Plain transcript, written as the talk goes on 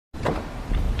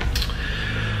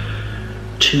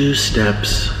2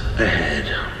 steps ahead.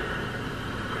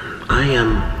 I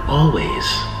am always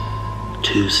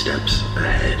 2 steps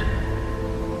ahead.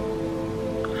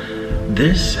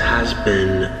 This has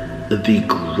been the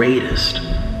greatest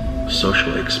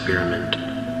social experiment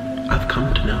I've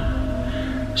come to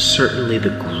know. Certainly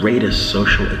the greatest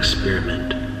social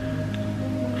experiment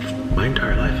of my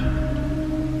entire life.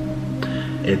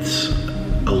 It's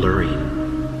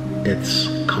alluring, it's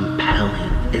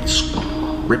compelling, it's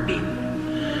gripping.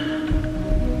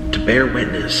 To bear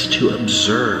witness, to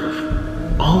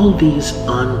observe all these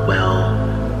unwell,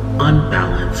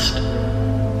 unbalanced,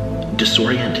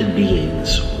 disoriented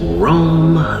beings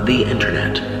roam the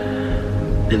internet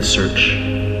in search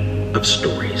of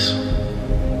stories,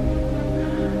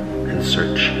 in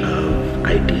search of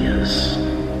ideas,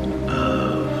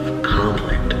 of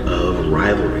conflict, of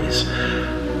rivalries,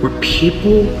 where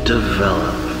people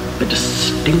develop a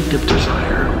distinctive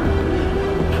desire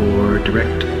for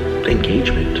direct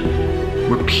engagement,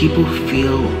 where people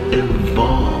feel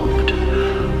involved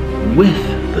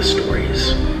with the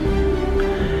stories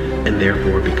and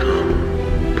therefore become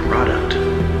product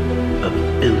of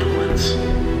influence.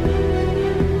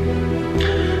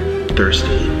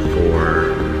 Thirsty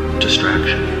for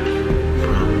distraction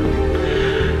from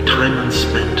time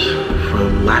unspent,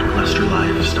 from lackluster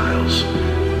lifestyles,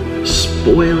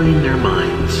 spoiling their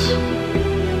minds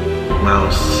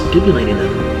while stimulating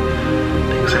them at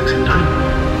the exact same time.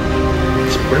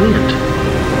 It's brilliant,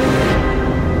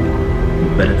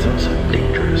 but it's also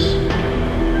dangerous.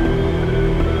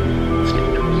 It's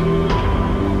dangerous.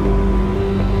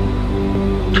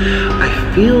 I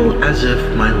feel as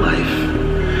if my life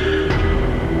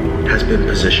has been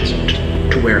positioned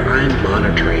to where I'm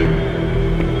monitoring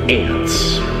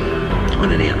ants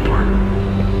on an ant farm.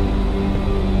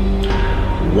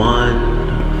 One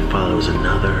follows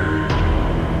another,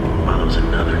 follows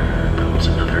another, follows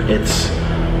another.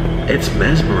 It's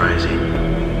mesmerizing,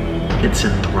 it's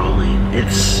enthralling,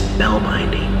 it's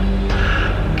spellbinding.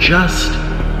 Just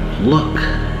look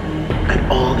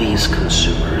at all these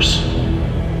consumers,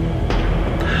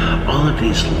 all of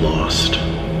these lost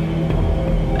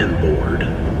and bored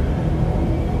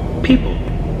people,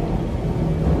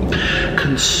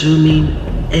 consuming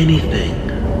anything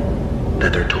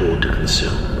that they're told to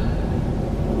consume.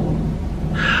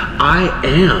 I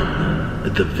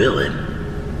am the villain,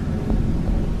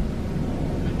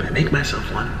 but I make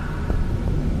myself one.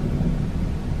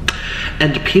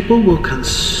 And people will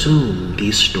consume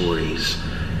these stories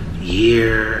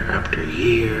year after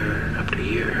year after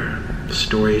year.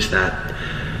 Stories that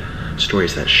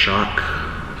shock,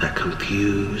 that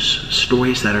confuse,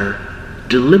 stories that are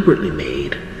deliberately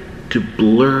made to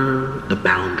blur the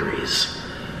boundaries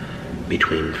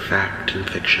between fact and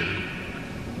fiction.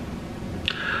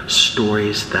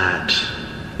 Stories that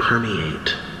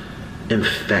permeate,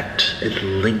 infect,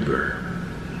 and linger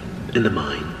in the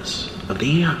minds of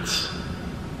the ants.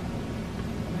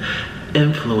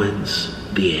 Influence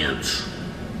the ants.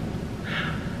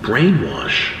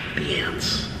 Brainwash the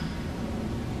ants.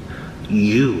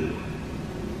 You